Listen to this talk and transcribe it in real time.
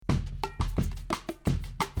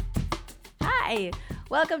Hi!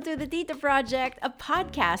 Welcome to the Tita Project, a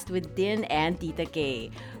podcast with Din and Tita K,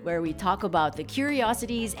 where we talk about the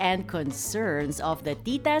curiosities and concerns of the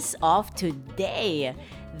titas of today.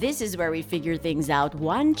 This is where we figure things out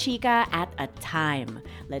one chica at a time.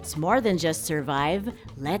 Let's more than just survive,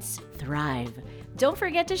 let's thrive. Don't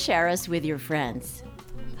forget to share us with your friends.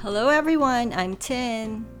 Hello everyone, I'm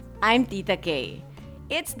Tin. I'm Tita K.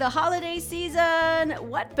 It's the holiday season!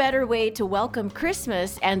 What better way to welcome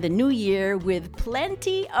Christmas and the New Year with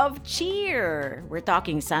plenty of cheer? We're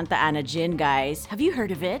talking Santa Ana Gin, guys. Have you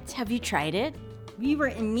heard of it? Have you tried it? We were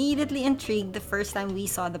immediately intrigued the first time we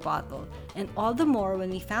saw the bottle, and all the more when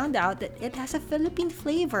we found out that it has a Philippine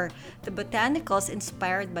flavor, the botanicals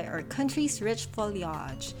inspired by our country's rich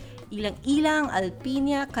foliage. Ilang-ilang,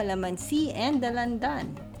 alpinia, calamansi, and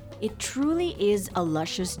dalandan. It truly is a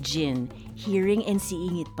luscious gin. Hearing and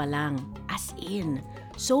seeing it palang. As in,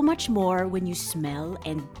 so much more when you smell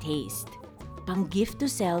and taste. Pang gift to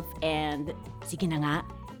self and, sige na nga,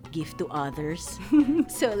 gift to others.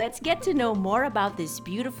 So let's get to know more about this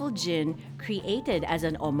beautiful gin created as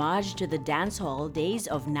an homage to the dancehall days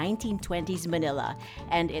of 1920s Manila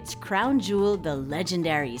and its crown jewel, the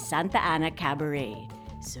legendary Santa Ana Cabaret.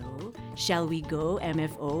 So, shall we go,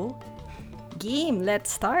 MFO? Game,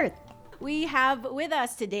 let's start! We have with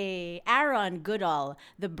us today Aaron Goodall,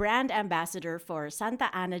 the brand ambassador for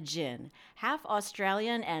Santa Ana Gin. Half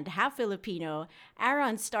Australian and half Filipino,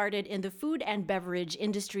 Aaron started in the food and beverage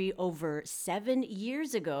industry over 7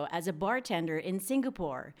 years ago as a bartender in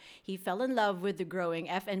Singapore. He fell in love with the growing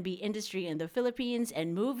F&B industry in the Philippines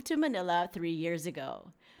and moved to Manila 3 years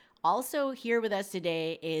ago. Also here with us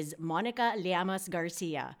today is Monica Llamas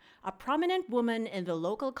Garcia, a prominent woman in the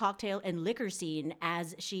local cocktail and liquor scene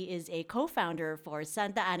as she is a co-founder for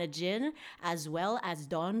Santa Ana Gin as well as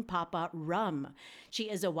Don Papa Rum. She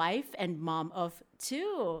is a wife and mom of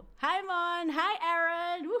two. Hi, Mon. Hi,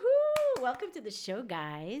 Aaron. Woohoo! Welcome to the show,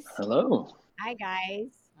 guys. Hello. Hi,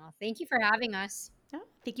 guys. Thank you for having us. Oh,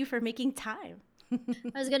 thank you for making time.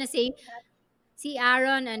 I was gonna say, si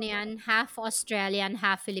Aaron, ano yan, half Australian,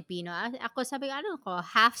 half Filipino. Ako sabi ko, ano ko,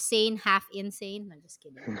 half sane, half insane. No, just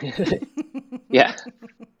kidding. Yeah.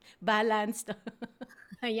 Balanced.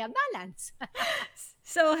 Yeah, balance.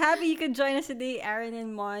 So happy you could join us today, Aaron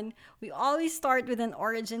and Mon. We always start with an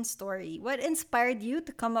origin story. What inspired you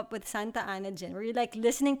to come up with Santa Ana Gin? Were you like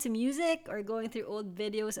listening to music or going through old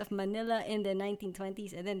videos of Manila in the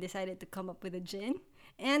 1920s and then decided to come up with a gin?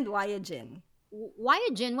 And why a gin? Why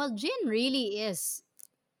a gin? Well, gin really is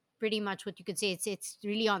pretty much what you could say. It's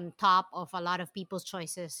really on top of a lot of people's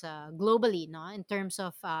choices globally, no, in terms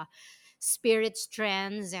of spirits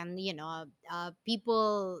trends, and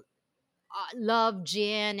people love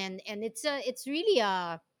gin, and it's really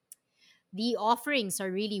the offerings are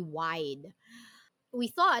really wide. We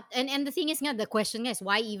thought, and the thing is, nga, the question is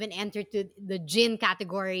why even enter to the gin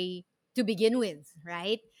category to begin with,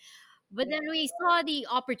 right? But then we saw the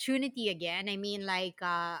opportunity again. I mean, like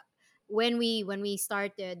when we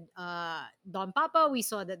started Don Papa, we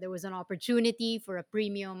saw that there was an opportunity for a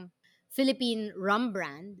premium Philippine rum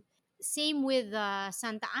brand. Same with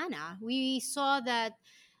Santa Ana. We saw that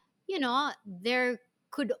there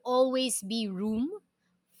could always be room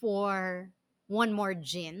for one more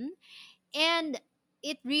gin, and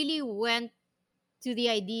it really went to the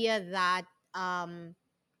idea that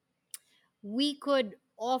we could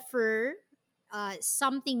offer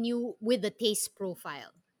something new with the taste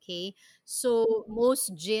profile. Okay, so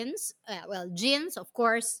most gins, well, gins, of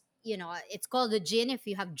course, it's called a gin if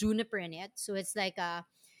you have juniper in it. So it's like a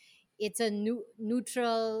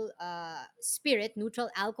neutral spirit,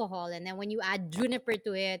 neutral alcohol, and then when you add juniper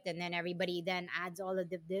to it, and then everybody then adds all of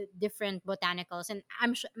the different botanicals. And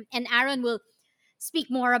I'm sure, and Aaron will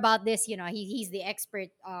speak more about this. He's the expert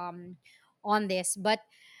on this, but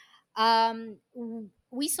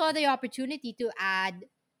we saw the opportunity to add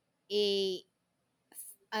a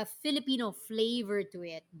a Filipino flavor to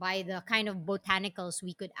it by the kind of botanicals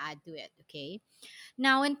we could add to it. Okay.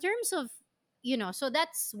 Now, in terms of, so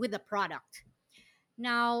that's with the product.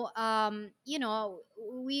 Now,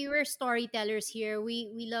 we were storytellers here.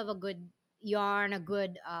 We love a good yarn, a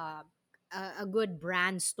good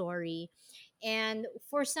brand story. And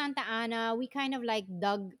for Santa Ana, we kind of like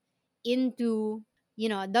dug into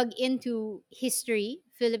history,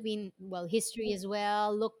 Philippine, well, history as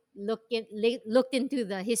well. Looked into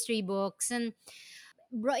the history books, and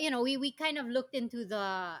we kind of looked into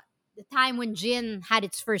the time when gin had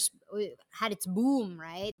its boom,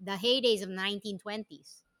 right? The heydays of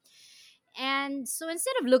 1920s. And so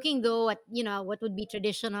instead of looking though at what would be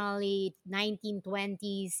traditionally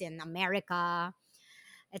 1920s in America,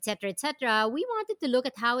 etc., etc., we wanted to look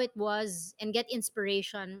at how it was and get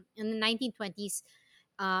inspiration in the 1920s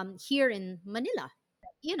here in Manila.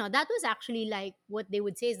 That was actually like what they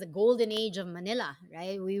would say is the golden age of Manila,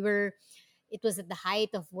 right? It was at the height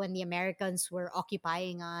of when the Americans were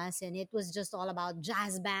occupying us, and it was just all about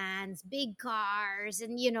jazz bands, big cars,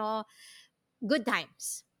 and, good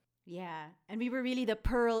times. Yeah. And we were really the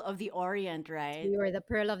pearl of the Orient, right? We were the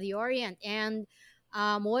pearl of the Orient. And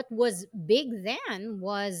what was big then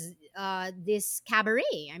was this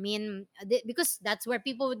cabaret. I mean, because that's where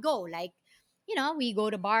people would go. Like, we go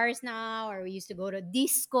to bars now, or we used to go to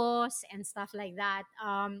discos and stuff like that.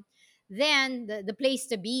 Then the place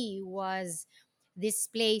to be was this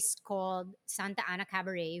place called Santa Ana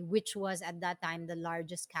Cabaret, which was at that time the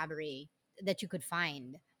largest cabaret that you could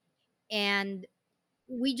find. And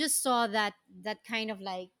we just saw that kind of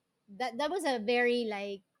like that was a very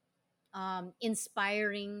like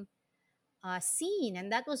inspiring scene,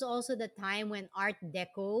 and that was also the time when Art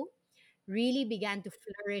Deco really began to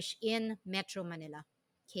flourish in Metro Manila.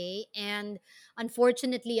 Okay, and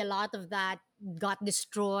unfortunately, a lot of that got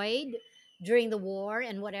destroyed during the war,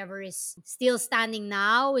 and whatever is still standing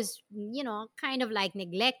now is kind of like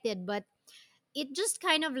neglected, but it just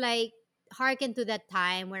kind of like harkened to that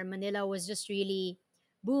time where Manila was just really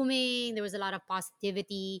booming. There was a lot of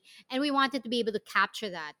positivity, and we wanted to be able to capture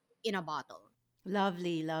that in a bottle.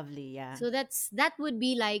 Lovely, lovely. Yeah. So that would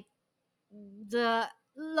be like the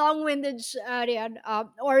long-winded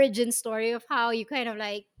origin story of how you kind of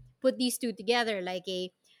like put these two together, like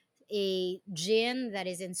a gin that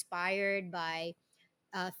is inspired by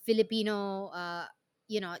Filipino,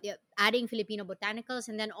 adding Filipino botanicals,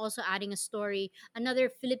 and then also adding a story, another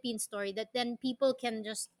Philippine story that then people can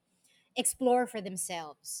just explore for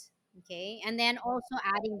themselves. Okay. And then also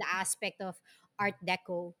adding the aspect of Art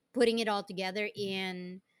Deco, putting it all together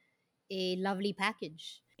in a lovely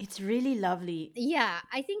package. It's really lovely. Yeah.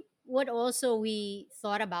 I think what also we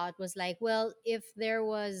thought about was like, well, if there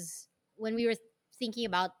was, when we were thinking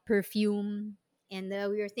about perfume, and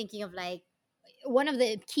we were thinking of like, one of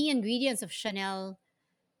the key ingredients of Chanel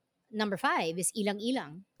number 5 is ilang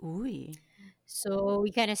ilang. Uy. So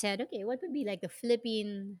we kind of said, okay, what would be like the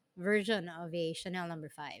Philippine version of a Chanel number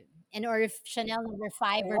 5? And or if Chanel number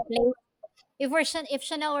 5 were placed, if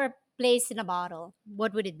Chanel were placed in a bottle,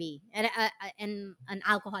 what would it be? And an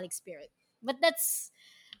alcoholic spirit. But that's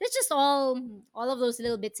just all of those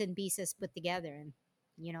little bits and pieces put together, and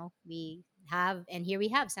we have, and here we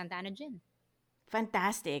have Santa Ana Gin.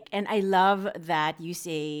 Fantastic. And I love that you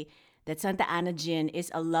say that Santa Ana Gin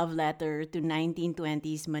is a love letter to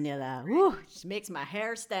 1920s Manila. Woo, just makes my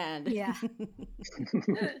hair stand. Yeah.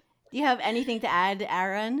 Do you have anything to add,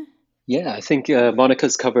 Aaron? Yeah, I think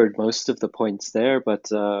Monica's covered most of the points there, but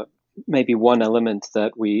maybe one element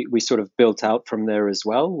that we sort of built out from there as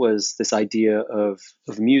well was this idea of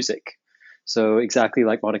music. So exactly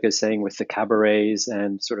like Monica is saying, with the cabarets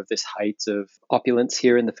and sort of this height of opulence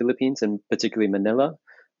here in the Philippines, and particularly Manila,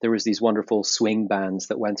 there was these wonderful swing bands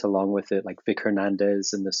that went along with it, like Vic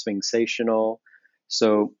Hernandez and the Swingsational.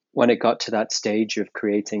 So when it got to that stage of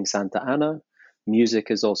creating Santa Ana, music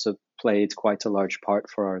has also played quite a large part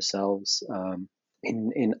for ourselves,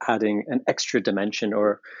 in adding an extra dimension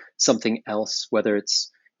or something else. Whether it's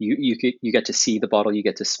you get to see the bottle, you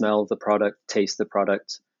get to smell the product, taste the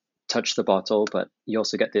product, touch the bottle, but you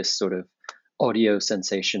also get this sort of audio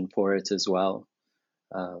sensation for it as well.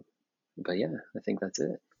 But yeah, I think that's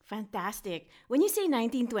it. Fantastic. When you say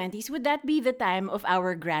 1920s, would that be the time of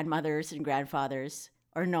our grandmothers and grandfathers?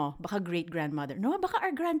 Or no? Baka great grandmother. No, baka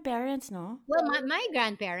our grandparents, no? Well, my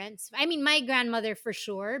grandparents, I mean, my grandmother for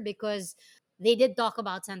sure, because they did talk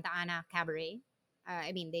about Santa Ana Cabaret.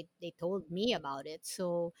 I mean, they told me about it.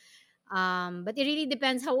 So, but it really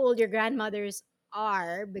depends how old your grandmothers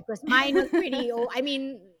are, because mine was pretty old. I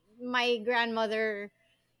mean, my grandmother,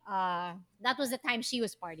 that was the time she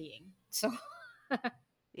was partying. So,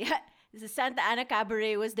 Yeah. The Santa Ana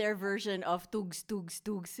Cabaret was their version of Tugs, Tugs,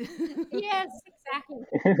 Tugs. yes, exactly.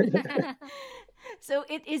 So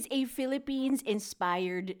it is a Philippines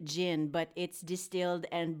inspired gin, but it's distilled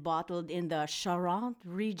and bottled in the Charente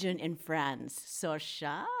region in France. So,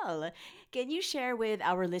 Charles, can you share with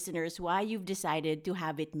our listeners why you've decided to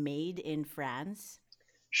have it made in France?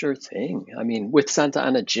 Sure thing. I mean, with Santa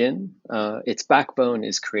Ana Gin, its backbone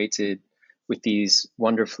is created with these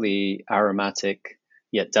wonderfully aromatic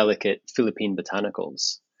yet delicate Philippine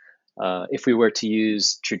botanicals. If we were to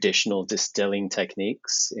use traditional distilling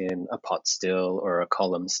techniques in a pot still or a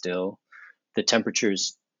column still, the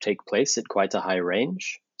temperatures take place at quite a high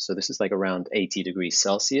range. So this is like around 80 degrees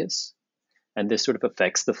Celsius. And this sort of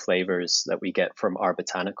affects the flavors that we get from our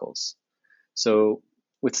botanicals. So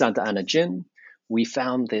with Santa Ana Gin, we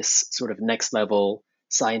found this sort of next level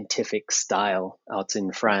scientific style out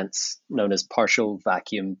in France known as partial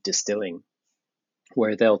vacuum distilling,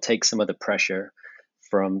 where they'll take some of the pressure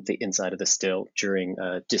from the inside of the still during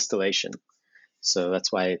distillation. So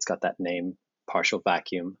that's why it's got that name, partial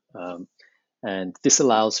vacuum. And this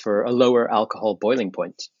allows for a lower alcohol boiling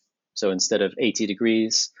point. So instead of 80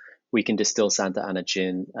 degrees, we can distill Santa Ana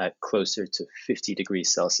gin at closer to 50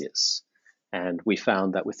 degrees Celsius. And we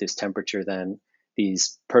found that with this temperature, then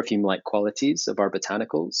these perfume like qualities of our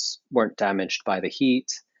botanicals weren't damaged by the heat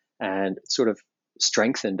and sort of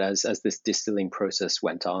strengthened as this distilling process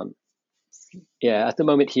went on. Yeah, at the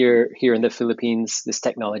moment here in the Philippines, this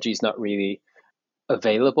technology is not really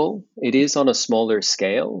available. It is on a smaller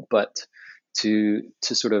scale, but to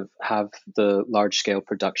sort of have the large scale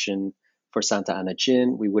production for Santa Ana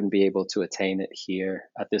gin, we wouldn't be able to attain it here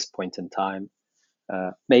at this point in time.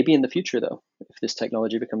 Maybe in the future, though, if this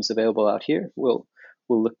technology becomes available out here, we'll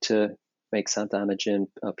look to make Santa Ana gin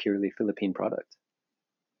a purely Philippine product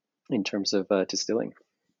in terms of distilling.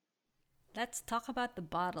 Let's talk about the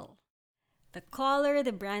bottle. The color,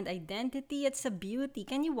 the brand identity, it's a beauty.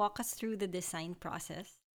 Can you walk us through the design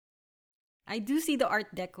process? I do see the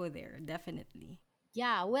art deco there, definitely.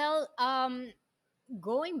 Yeah, well,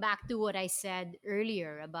 going back to what I said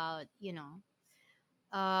earlier about,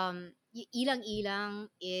 ilang ilang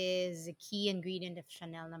is a key ingredient of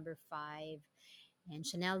Chanel number 5. And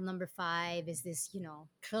Chanel number 5 is this,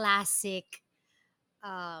 classic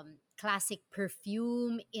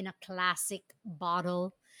perfume in a classic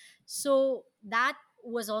bottle. So that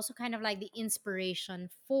was also kind of like the inspiration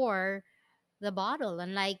for the bottle.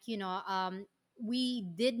 And like, we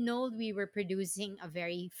did know we were producing a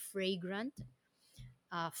very fragrant,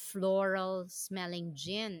 floral smelling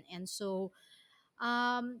gin. And so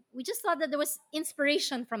we just thought that there was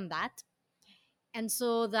inspiration from that. And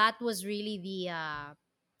so that was really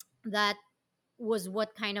that was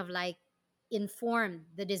what kind of like informed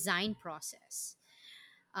the design process.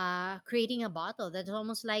 Creating a bottle that's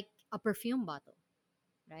almost like a perfume bottle,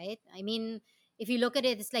 right? I mean, if you look at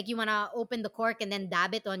it, it's like you want to open the cork and then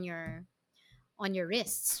dab it on your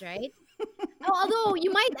wrists, right? Although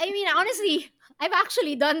you might, I mean, honestly, I've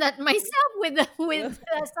actually done that myself with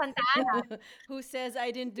Santa Ana. Who says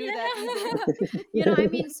I didn't do that either? I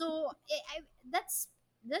mean, so that's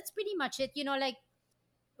pretty much it. Like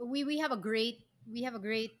we have a great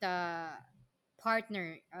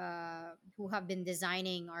partner who have been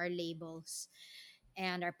designing our labels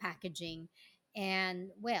and our packaging.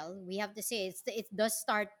 And well, we have to say it does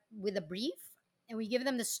start with a brief, and we give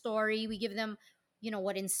them the story, we give them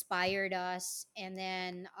what inspired us, and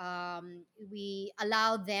then we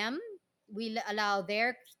allow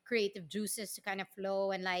their creative juices to kind of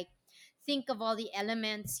flow and like think of all the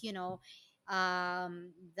elements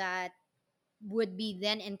that would be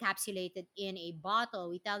then encapsulated in a bottle.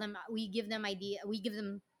 We give them idea, we give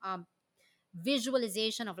them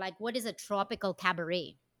visualization of like what is a tropical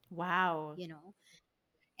cabaret, Wow. you know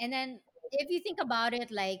and then if you think about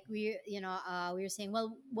it, like we were saying,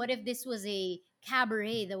 well, what if this was a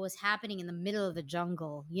cabaret that was happening in the middle of the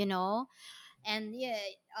jungle, and yeah,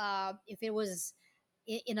 if it was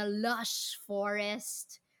in a lush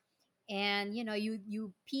forest, and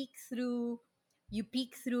you peek through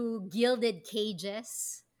gilded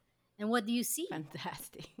cages, and what do you see,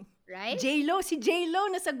 Fantastic. right? Si J-Lo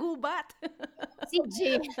nasa gubat. Si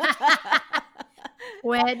J.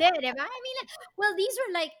 Pwede, di ba? I mean, like, well, these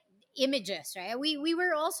were like images, right? We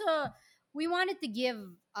were also, we wanted to give,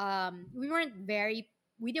 we weren't very,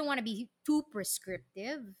 we didn't want to be too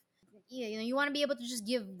prescriptive. Yeah, you want to be able to just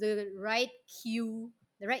give the right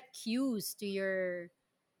cues to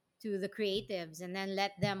the creatives, and then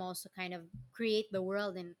let them also kind of create the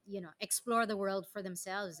world, and explore the world for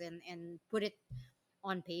themselves, and put it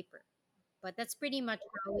on paper. But that's pretty much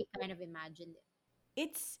how we kind of imagined it.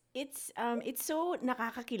 It's so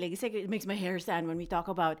nakakakilig. It's like it makes my hair stand when we talk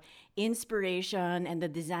about inspiration and the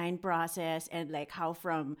design process, and like how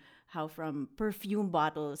from perfume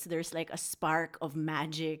bottles there's like a spark of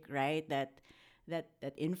magic, right? That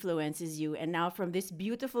influences you. And now from this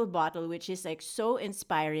beautiful bottle, which is like so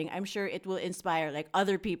inspiring, I'm sure it will inspire like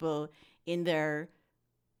other people in their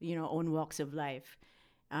own walks of life.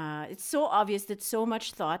 It's so obvious that so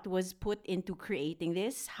much thought was put into creating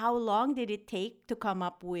this. How long did it take to come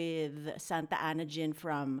up with Santa Ana Gin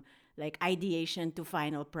from like ideation to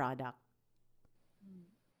final product?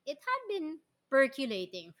 It had been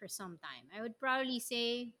percolating for some time. I would probably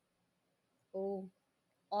say, oh,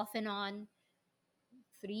 off and on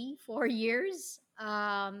 3 4 years.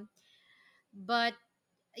 But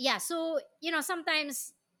yeah, so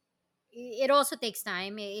sometimes it also takes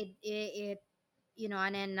time. It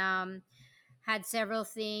and then had several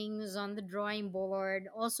things on the drawing board.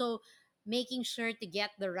 Also, making sure to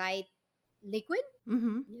get the right liquid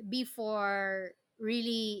Mm-hmm. before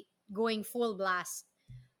really going full blast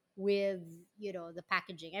with the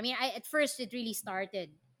packaging. I mean, at first it really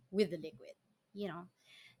started with the liquid. You know,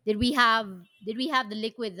 did we have the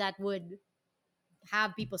liquid that would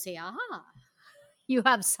have people say, "Aha, you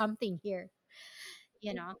have something here."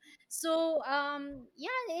 You know, so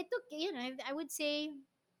yeah, it took I would say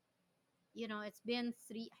it's been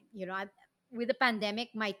three. With the pandemic,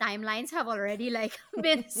 my timelines have already like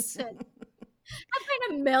been set. I've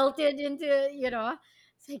kind of melted into,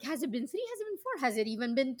 it's like, has it been three? Has it been four? Has it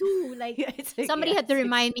even been two? Like, Yeah, it's like, somebody yeah, had to six.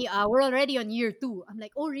 remind me, we're already on year two. I'm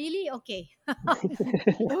like, oh, really? Okay.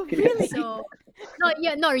 Oh, Yeah. really? So, no,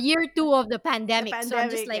 yeah, no, year two of the The pandemic. So I'm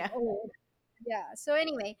just pandemic, like, yeah. oh, yeah. So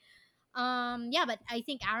anyway, yeah, but I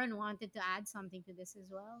think Aaron wanted to add something to this as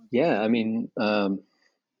well. Yeah, I mean,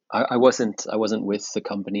 I wasn't with the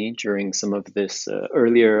company during some of this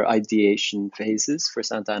earlier ideation phases for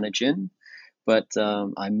Santa Ana Gin, but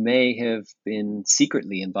I may have been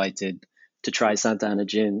secretly invited to try Santa Ana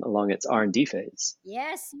Gin along its R&D phase,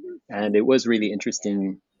 Yes. and it was really Yeah.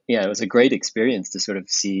 interesting. Yeah, it was a great experience to sort of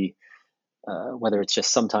see whether it's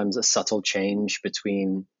just sometimes a subtle change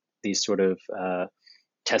between these sort of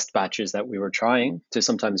test batches that we were trying to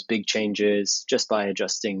sometimes big changes just by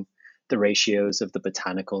adjusting the ratios of the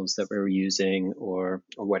botanicals that we were using or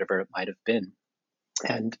whatever it might have been.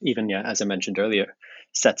 And even, yeah, as I mentioned earlier,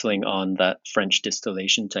 settling on that French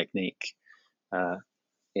distillation technique. Uh,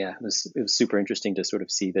 yeah, it was super interesting to sort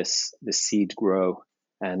of see this seed grow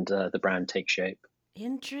and the brand take shape.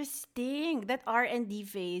 Interesting. That R&D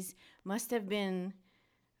phase must have been,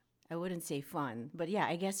 I wouldn't say fun, but yeah,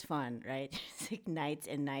 I guess fun, right? It's like nights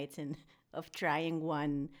and nights and of trying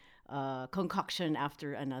one concoction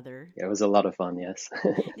after another. Yeah, it was a lot of fun. Yes.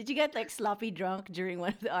 Did you get like sloppy drunk during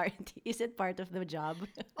one of the R&D? Is it part of the job?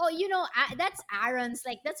 Oh, that's Aaron's.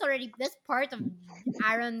 Like, that's part of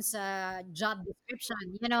Aaron's job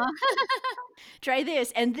description. Try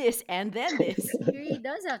this and then this. He really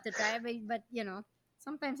does have to try, but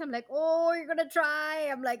sometimes I'm like, oh, you're gonna try.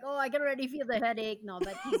 I'm like, oh, I can already feel the headache. No,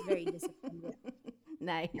 but he's very disciplined. Yeah.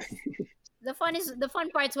 Nice. The fun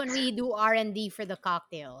parts when we do R&D for the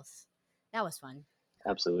cocktails. That was fun.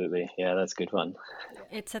 Absolutely. Yeah, that's good fun.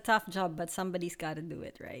 It's a tough job, but somebody's got to do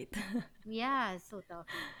it, right? Yeah, it's so tough.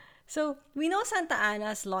 So, we know Santa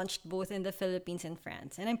Ana's launched both in the Philippines and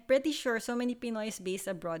France, and I'm pretty sure so many Pinoys based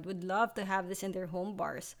abroad would love to have this in their home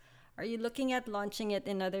bars. Are you looking at launching it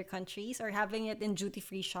in other countries or having it in duty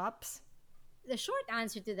free shops? The short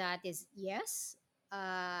answer to that is yes.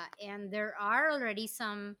 And there are already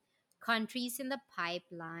some countries in the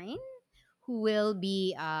pipeline who will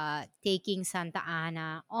be taking Santa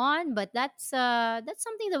Ana on, but that's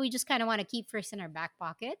something that we just kind of want to keep first in our back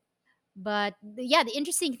pocket. But yeah, the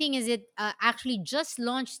interesting thing is it actually just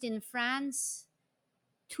launched in France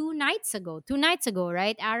 2 nights ago. 2 nights ago,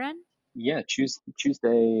 right, Aaron? Yeah,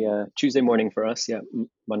 Tuesday morning for us. Yeah,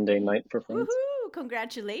 Monday night for France. Woohoo!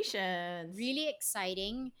 Congratulations. Really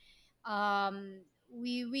exciting.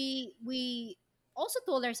 We also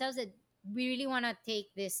told ourselves that we really want to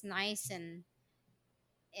take this nice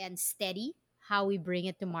and steady how we bring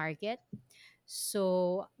it to market.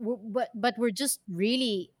 So, but we're just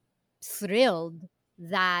really thrilled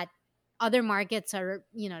that other markets are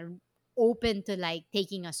open to like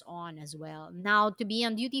taking us on as well. Now to be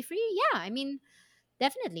on duty free, yeah, I mean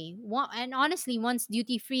definitely. And honestly, once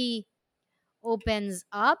duty free opens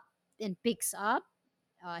up and picks up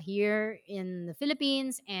here in the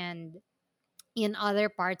Philippines and in other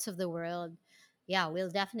parts of the world, yeah, we'll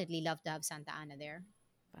definitely love to have Santa Ana there.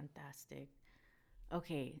 Fantastic.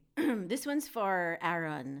 Okay, this one's for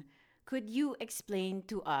Aaron. Could you explain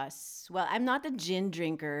to us? Well, I'm not a gin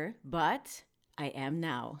drinker, but I am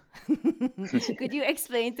now. Could you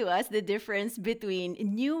explain to us the difference between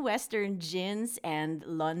New Western gins and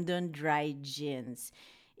London dry gins?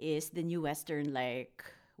 Is the New Western like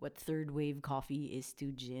what third wave coffee is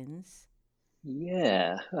to gins?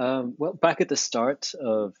 Yeah. Well, back at the start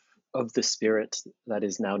of the spirit that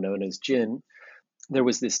is now known as gin, there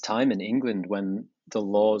was this time in England when the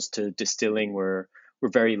laws to distilling were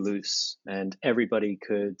very loose, and everybody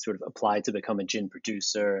could sort of apply to become a gin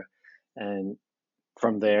producer. And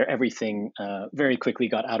from there, everything very quickly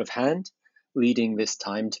got out of hand, leading this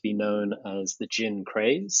time to be known as the gin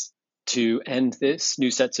craze. To end this, new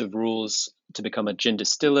sets of rules to become a gin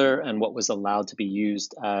distiller and what was allowed to be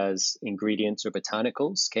used as ingredients or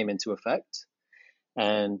botanicals came into effect.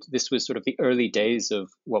 And this was sort of the early days of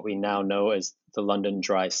what we now know as the London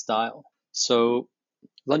Dry style. So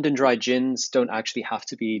London Dry gins don't actually have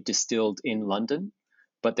to be distilled in London,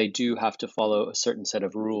 but they do have to follow a certain set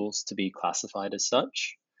of rules to be classified as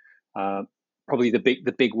such. Uh, Probably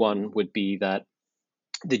the big one would be that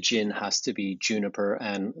the gin has to be juniper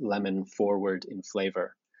and lemon forward in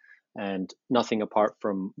flavor, and nothing apart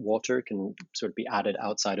from water can sort of be added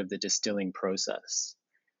outside of the distilling process.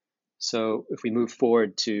 So if we move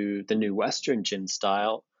forward to the new Western gin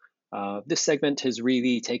style, this segment has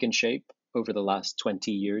really taken shape over the last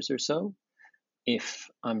 20 years or so. If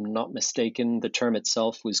I'm not mistaken, the term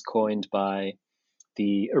itself was coined by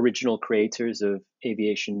the original creators of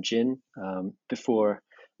aviation gin before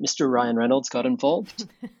Mr. Ryan Reynolds got involved,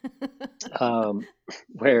 um,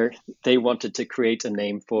 where they wanted to create a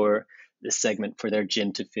name for this segment for their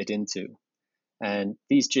gin to fit into. And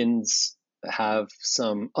these gins have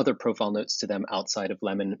some other profile notes to them outside of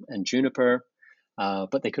lemon and juniper,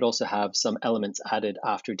 but they could also have some elements added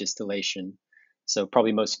after distillation. So,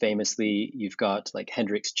 probably most famously, you've got like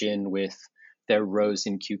Hendrick's gin with their rose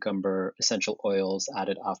and cucumber essential oils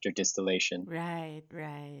added after distillation. Right,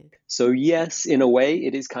 right. So, yes, in a way,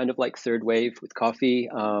 it is kind of like third wave with coffee,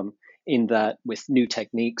 in that with new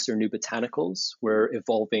techniques or new botanicals, we're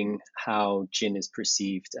evolving how gin is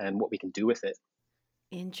perceived and what we can do with it.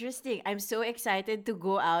 Interesting. I'm so excited to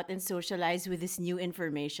go out and socialize with this new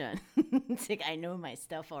information. It's like I know my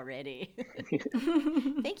stuff already.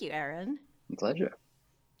 Thank you, Aaron. Pleasure.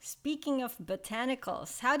 Speaking of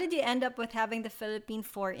botanicals, how did you end up with having the Philippine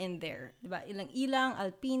Four in there? Diba? Ilang-ilang,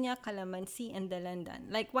 Alpinia, Calamansi, and Dalandan.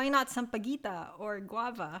 Like, why not Sampaguita or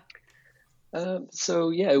Guava? So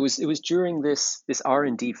yeah, it was during this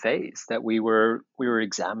R&D phase that we were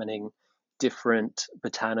examining different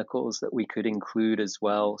botanicals that we could include as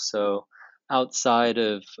well. So outside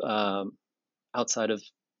of outside of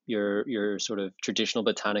your sort of traditional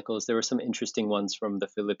botanicals, there were some interesting ones from the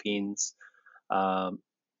Philippines. Um,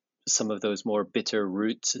 some of those more bitter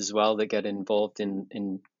roots as well that get involved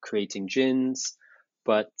in creating gins.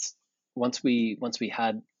 But once we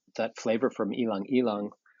had that flavor from ilang ilang,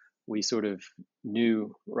 we sort of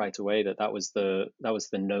knew right away that that was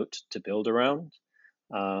the note to build around.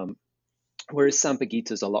 Um, Whereas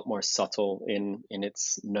Sampaguita is a lot more subtle in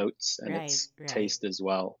its notes and Right, its right. taste as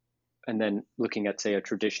well. And then looking at say a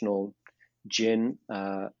traditional gin,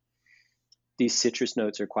 these citrus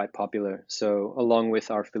notes are quite popular. So along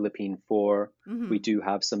with our Philippine Four, we Mm-hmm. do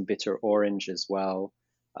have some bitter orange as well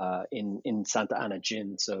in Santa Ana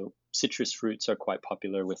gin. So citrus fruits are quite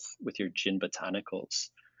popular with your gin botanicals.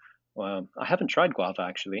 I haven't tried guava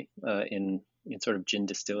actually in sort of gin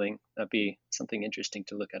distilling. That'd be something interesting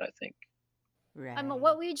to look at, I think. Right.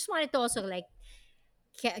 What we just wanted to also like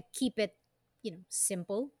keep it,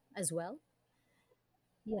 simple as well.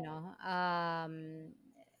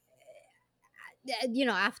 You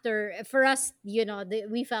know, after for us,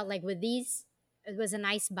 we felt like with these, it was a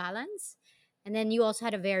nice balance, and then you also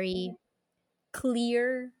had a very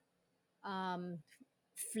clear um,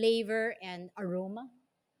 flavor and aroma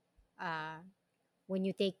uh, when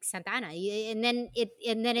you take Santana, and then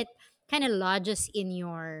it kind of lodges in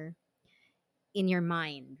your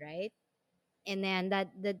mind, right? And then that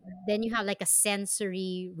then you have like a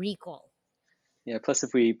sensory recall. Yeah. Plus, if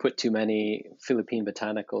we put too many Philippine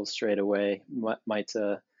botanicals straight away, might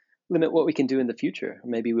limit what we can do in the future.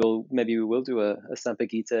 Maybe we will do a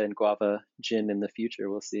Sampaguita and guava gin in the future.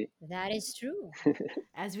 We'll see. That is true.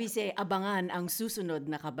 As we say, abangan ang susunod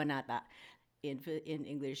na kabanata. In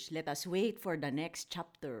English, let us wait for the next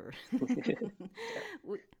chapter.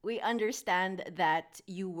 We understand that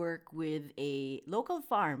you work with a local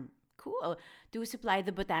farm. Cool. To supply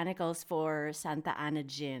the botanicals for Santa Ana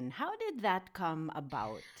Gin. How did that come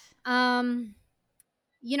about? um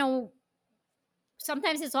you know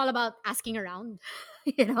Sometimes it's all about asking around.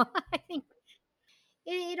 I think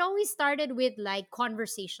it always started with like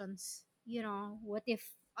conversations.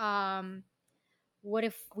 What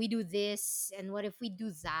if we do this, and what if we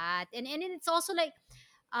do that, and it's also like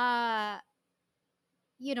uh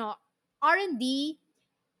you know r&d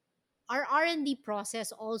our R&D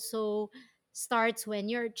process also starts when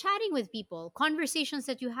you're chatting with people, conversations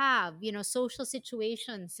that you have, social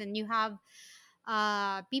situations, and you have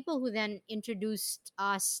people who then introduced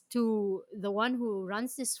us to the one who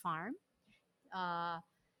runs this farm. uh,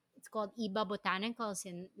 it's called Iba Botanicals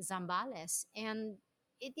in Zambales, and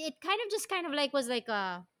it kind of like was like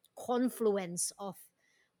a confluence of,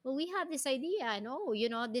 well, we have this idea, and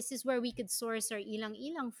this is where we could source our ilang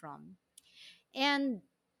ilang from. And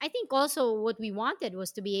I think also what we wanted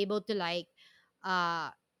was to be able to like uh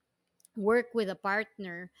work with a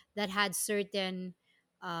partner that had certain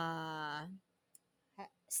uh,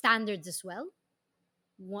 standards as well,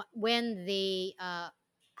 when they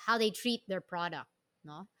how they treat their product,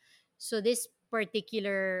 no. So this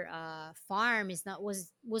particular farm is not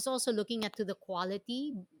was also looking at to the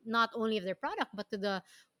quality, not only of their product, but to the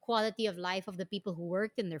quality of life of the people who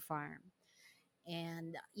worked in their farm.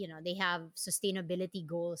 And they have sustainability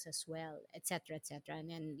goals as well, etc., etc. And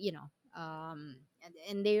then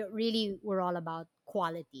and they really were all about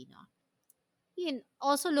quality, no. And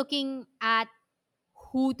also looking at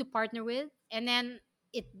who to partner with, and then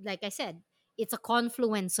it, like I said, it's a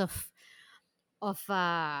confluence of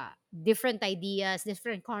different ideas,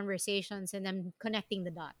 different conversations, and then connecting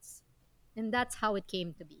the dots. And that's how it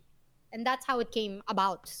came to be, and that's how it came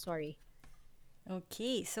about, sorry.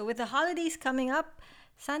 Okay, so with the holidays coming up,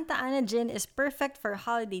 Santa Ana Gin is perfect for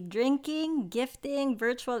holiday drinking, gifting,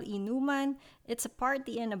 virtual inuman. It's a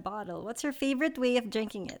party in a bottle. What's your favorite way of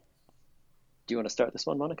drinking it? Do you want to start this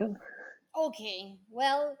one, Monica? Okay,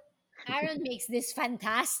 well, Aaron makes this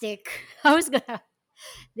fantastic I was gonna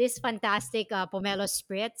this fantastic pomelo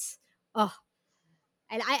spritz. Oh,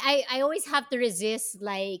 and I always have to resist,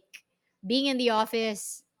 like, being in the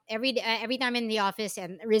office every time in the office,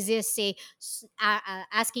 and resist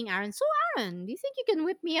asking Aaron, so Aaron, do you think you can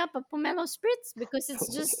whip me up a pomelo spritz, because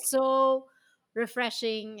it's just so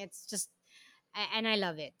refreshing. It's just and I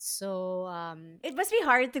love it. So It must be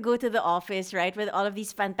hard to go to the office, right? With all of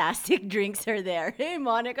these fantastic drinks are there. Hey,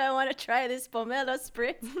 Monica, I want to try this pomelo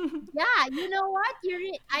spritz. yeah, you know what,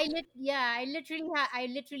 I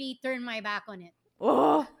literally turned my back on it.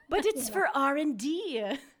 Oh, but it's for R&D.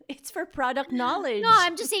 It's for product No, knowledge.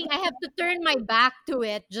 I'm just saying I have to turn my back to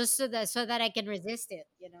it, just so that I can resist it,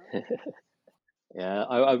 you know. Yeah,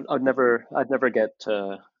 I'd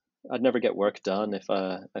never get work done if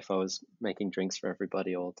I was making drinks for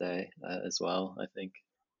everybody all day as well, I think.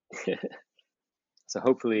 So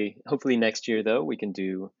hopefully next year though we can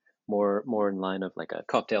do more in line of like a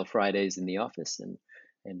cocktail Fridays in the office,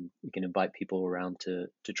 and we can invite people around to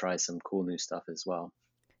try some cool new stuff as well.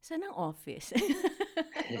 Saan ang office?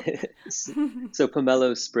 So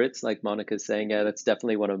pomelo spritz, like Monica's saying, yeah, that's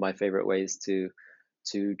definitely one of my favorite ways to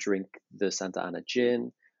drink the Santa Ana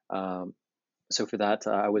gin. So for that,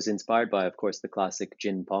 I was inspired by, of course, the classic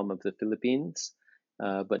gin pom of the Philippines,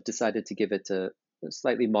 but decided to give it a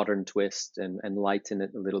slightly modern twist and lighten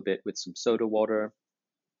it a little bit with some soda water.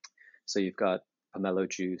 So you've got pomelo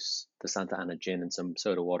juice, the Santa Ana gin, and some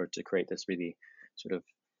soda water to create this really sort of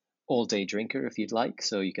all day drinker if you'd like.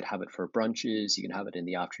 So you could have it for brunches, you can have it in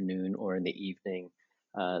the afternoon or in the evening,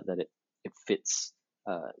 that it fits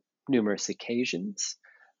numerous occasions.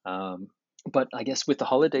 But I guess with the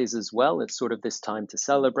holidays as well, it's sort of this time to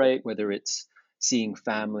celebrate, whether it's seeing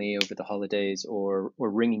family over the holidays or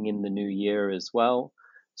ringing in the new year as well.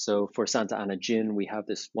 So for Santa Ana Gin, we have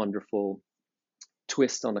this wonderful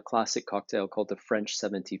twist on a classic cocktail called the French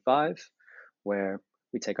 75, where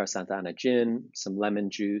we take our Santa Ana gin, some lemon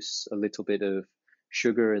juice, a little bit of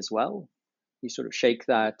sugar as well. You sort of shake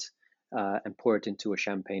that and pour it into a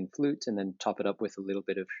champagne flute, and then top it up with a little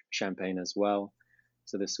bit of champagne as well.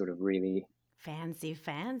 So this sort of really, Fancy.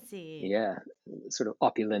 yeah, sort of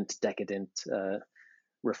opulent, decadent,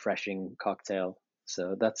 refreshing cocktail.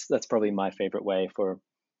 So that's probably my favorite way for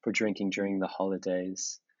drinking during the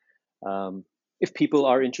holidays. If people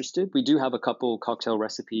are interested, we do have a couple cocktail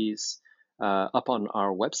recipes up on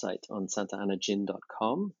our website on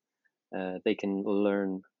santaanagin.com. They can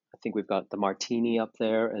learn. I think we've got the martini up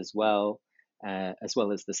there as well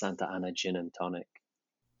as the Santa Ana gin and tonic.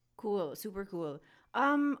 Cool, super cool.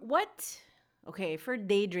 What? Okay, for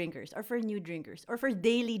day drinkers or for new drinkers or for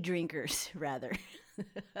daily drinkers rather.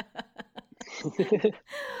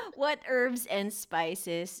 What herbs and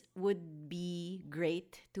spices would be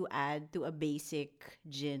great to add to a basic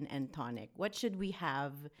gin and tonic? What should we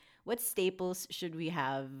have? What staples should we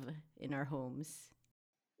have in our homes?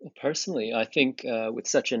 Personally, I think with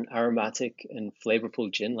such an aromatic and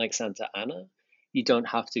flavorful gin like Santa Ana, you don't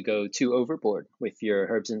have to go too overboard with your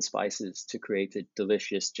herbs and spices to create a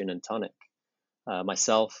delicious gin and tonic.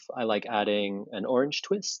 Myself, I like adding an orange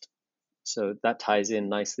twist. So that ties in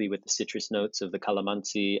nicely with the citrus notes of the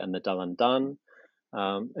calamansi and the dalandan,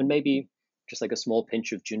 and maybe just like a small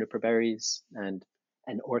pinch of juniper berries and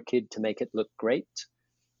an orchid to make it look great.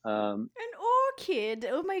 Um, An orchid.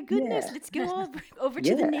 Oh my goodness. yeah, Let's go over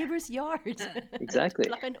to the yeah, neighbor's yard. Let's exactly.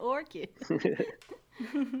 pluck an orchid.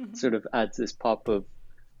 Sort of adds this pop of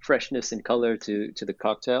freshness and color to the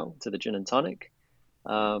cocktail, to the gin and tonic.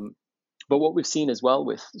 Um, but what we've seen as well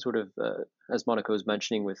with sort of, as Monica was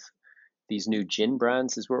mentioning, with these new gin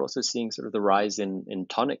brands, is we're also seeing sort of the rise in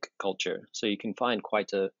tonic culture. So you can find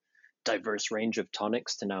quite a diverse range of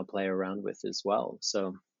tonics to now play around with as well.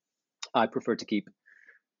 So I prefer to keep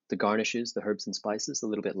the garnishes, the herbs and spices, a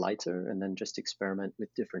little bit lighter, and then just experiment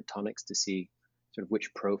with different tonics to see sort of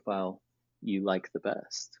which profile you like the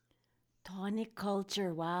best. Tonic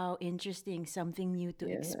culture. Wow, interesting. Something new to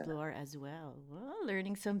Yeah, explore as well. Well,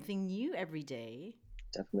 learning something new every day.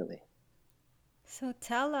 definitely. So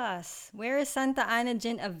tell us, where is Santa Ana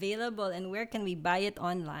Gin available and where can we buy it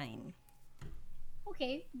online?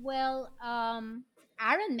 Okay, well,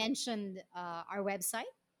 Aaron mentioned our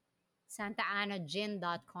website,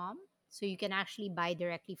 santaanagin.com. So you can actually buy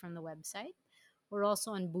directly from the website. We're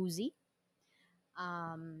also on Boozy.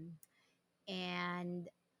 Um, and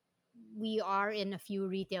we are in a few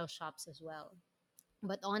retail shops as well.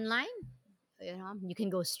 But online, you can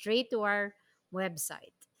go straight to our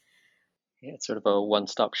website. Yeah, it's sort of a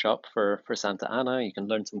one-stop shop for Santa Ana. You can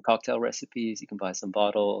learn some cocktail recipes, you can buy some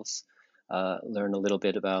bottles, learn a little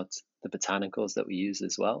bit about the botanicals that we use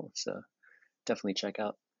as well. So definitely check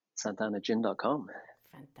out santaanagin.com.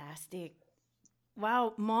 Fantastic.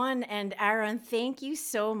 Wow, Mon and Aaron, thank you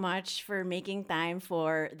so much for making time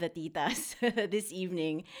for the titas this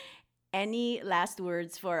evening. Any last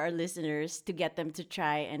words for our listeners to get them to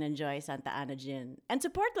try and enjoy Santa Ana Gin and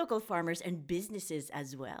support local farmers and businesses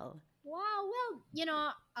as well? Wow, well,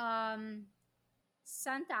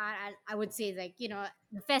 Santa Ana, I would say, like,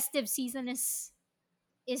 the festive season is,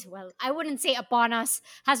 well, I wouldn't say upon us,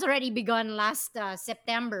 has already begun last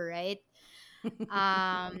September, right?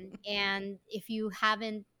 And if you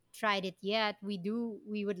haven't tried it yet,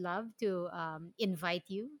 we would love to invite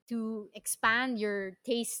you to expand your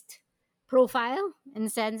taste profile in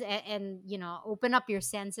sense, and open up your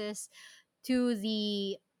senses to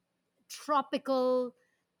the tropical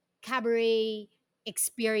cabaret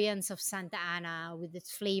experience of Santa Ana with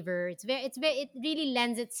its flavor. It really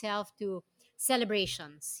lends itself to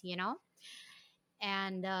celebrations,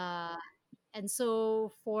 and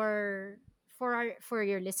so for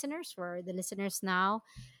your listeners, for the listeners now,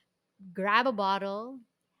 grab a bottle,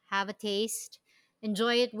 have a taste,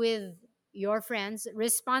 enjoy it with your friends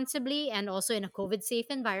responsibly and also in a COVID safe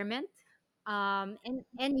environment. And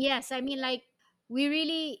yes, I mean, like, we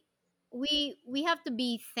really we have to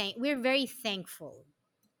be we're very thankful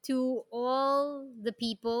to all the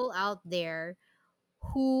people out there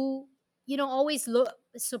who always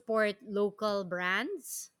support local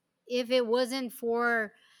brands. If it wasn't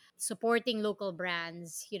for supporting local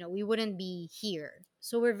brands, we wouldn't be here.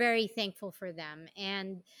 So we're very thankful for them.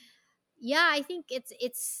 And yeah, I think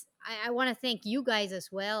I want to thank you guys as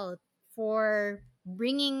well for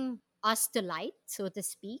bringing us to light, so to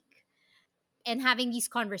speak, and having these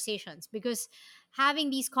conversations, because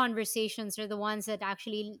having these conversations are the ones that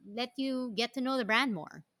actually let you get to know the brand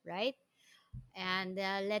more, right? And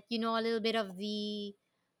let you know a little bit of the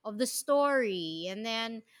story, and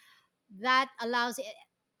then that allows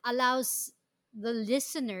the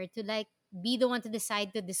listener to, like, be the one to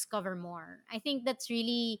decide to discover more. I think that's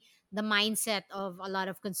really the mindset of a lot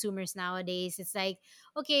of consumers nowadays. It's like,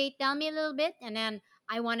 okay, tell me a little bit, and then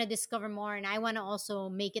I want to discover more, and I want to also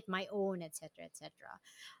make it my own, etc., etc.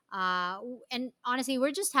 And honestly,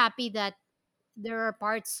 we're just happy that there are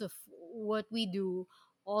parts of what we do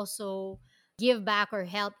also give back or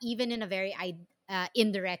help, even in a very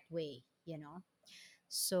indirect way,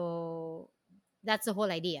 so that's the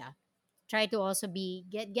whole idea. Try to also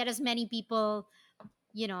get as many people,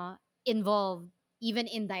 you know involved, even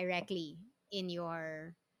indirectly, in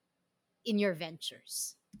your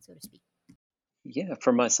ventures, so to speak. Yeah,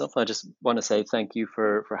 for myself, I just want to say thank you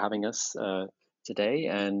for having us today.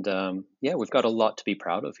 And yeah, we've got a lot to be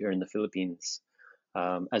proud of here in the Philippines.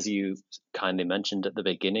 As you kindly mentioned at the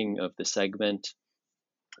beginning of the segment,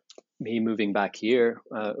 me moving back here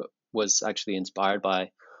was actually inspired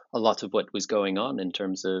by a lot of what was going on in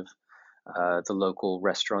terms of the local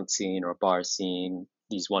restaurant scene or bar scene,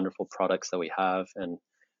 these wonderful products that we have. And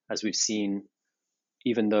as we've seen,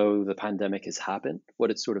 even though the pandemic has happened,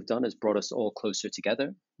 what it's sort of done is brought us all closer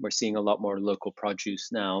together. We're seeing a lot more local produce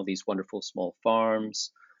now, these wonderful small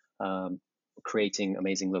farms um, creating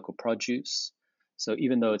amazing local produce. So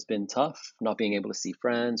even though it's been tough not being able to see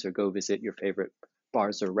friends or go visit your favorite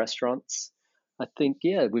bars or restaurants, I think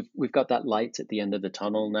yeah, we've got that light at the end of the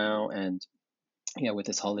tunnel now, and yeah, with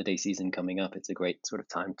this holiday season coming up, it's a great sort of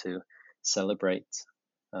time to celebrate.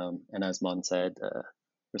 And as Mon said,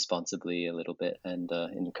 responsibly a little bit and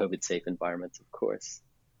in COVID safe environments, of course.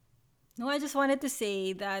 No, I just wanted to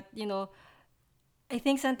say that, I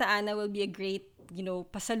think Santa Ana will be a great,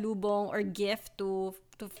 pasalubong or gift to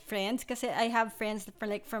friends, kasi I have friends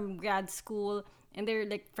from grad school and they're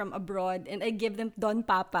like from abroad, and I give them Don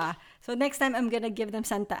Papa. So next time I'm gonna give them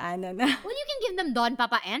Santa Ana na. Well, you can give them Don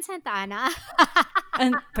Papa and Santa Ana.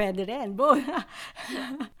 And pwede rin, both.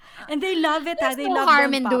 And they love it. There's They no love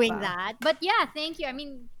harm Don in doing Papa. that. But yeah, thank you. I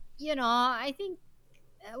mean, I think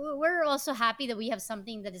we're also happy that we have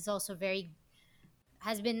something that is also very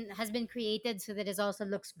has been created so that it also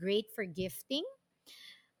looks great for gifting.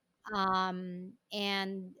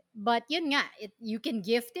 And but yun nga, you can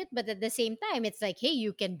gift it, but at the same time it's like, hey,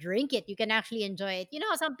 you can drink it, you can actually enjoy it.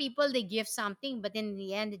 Some people, they gift something, but in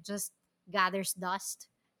the end it just gathers dust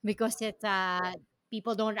because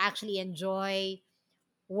people don't actually enjoy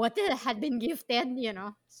what had been gifted.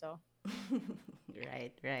 So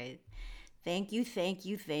Right, right. Thank you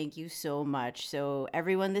so much. So,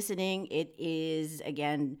 everyone listening, it is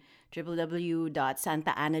again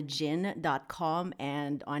www.santaanagin.com,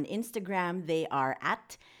 and on Instagram they are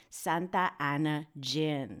at Santa Ana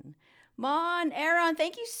Gin. Mon, Aaron,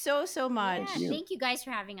 thank you so, so much. yeah, thank you guys for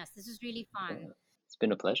having us. This was really fun. It's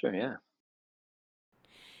been a pleasure. Yeah.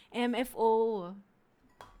 MFO.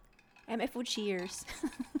 MFO, cheers.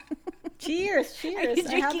 Cheers, Are you cheers.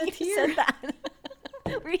 I have drinking it here. Santa Ana?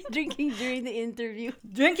 Were you drinking during the interview?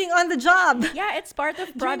 Drinking on the job. Yeah, it's part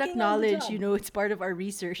of product Drinking on the knowledge, job. it's part of our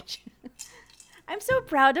research. I'm so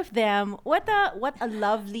proud of them. What a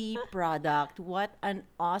lovely product. What an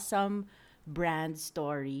awesome brand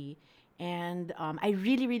story. And I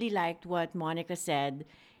really, really liked what Monica said.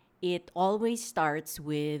 It always starts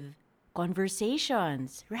with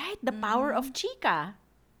conversations, right? The power of chica.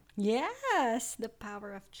 Yes, the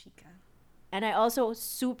power of chica. And I also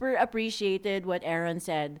super appreciated what Aaron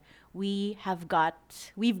said. We've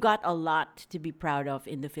got a lot to be proud of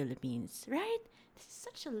in the Philippines, right? This is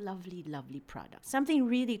such a lovely, lovely product. Something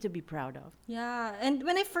really to be proud of. Yeah, and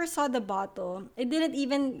when I first saw the bottle, I didn't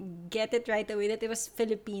even get it right away that it was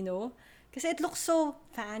Filipino because it looks so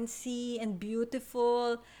fancy and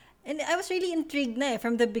beautiful. And I was really intrigued na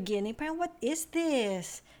from the beginning. Parang, what is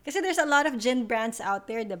this? Kasi there's a lot of gin brands out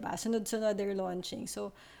there, diba? Sunod-sunod they're launching.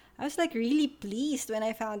 So, I was like really pleased when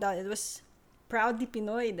I found out it was proudly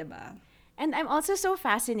Pinoy, diba? And I'm also so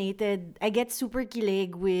fascinated. I get super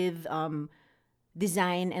kilig with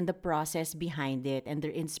design and the process behind it and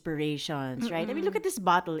their inspirations, right? I mean, look at this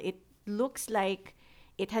bottle. It looks like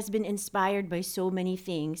it has been inspired by so many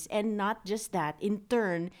things. And not just that, in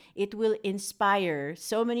turn, it will inspire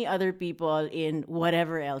so many other people in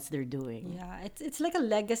whatever else they're doing. Yeah, it's like a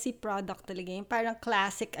legacy product talaga. Yung parang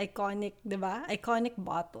classic, iconic, diba? Iconic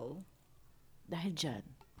bottle. Dahil dyan,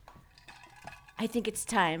 I think it's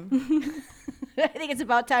time. I think it's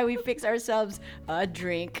about time we fix ourselves a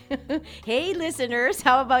drink. Hey, listeners,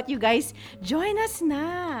 how about you guys join us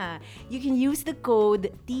na? You can use the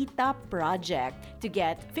code Tita Project to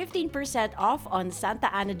get 15% off on Santa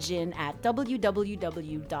Ana Gin at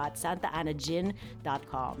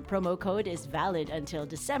www.santaanagin.com. Promo code is valid until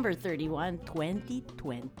December 31,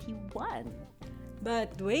 2021.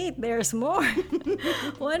 But wait, there's more.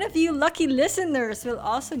 One of you lucky listeners will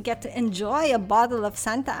also get to enjoy a bottle of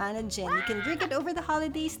Santa Ana Gin. You can drink it over the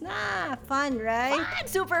holidays. Nah, fun, right? Fun,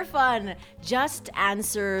 super fun. Just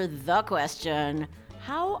answer the question.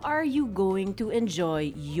 How are you going to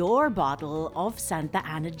enjoy your bottle of Santa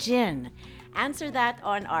Ana Gin? Answer that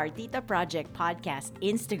on our Tita Project podcast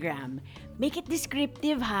Instagram. Make it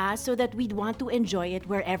descriptive, so that we'd want to enjoy it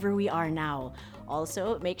wherever we are now.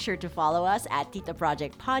 Also, make sure to follow us at Tita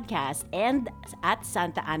Project Podcast and at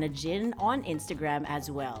Santa Ana Gin on Instagram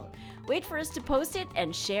as well. Wait for us to post it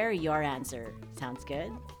and share your answer. Sounds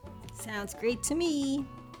good? Sounds great to me.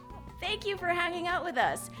 Thank you for hanging out with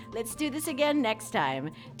us. Let's do this again next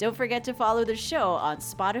time. Don't forget to follow the show on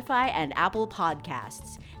Spotify and Apple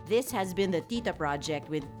Podcasts. This has been the Tita Project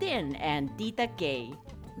with Tin and Tita K.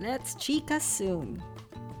 Let's chica soon.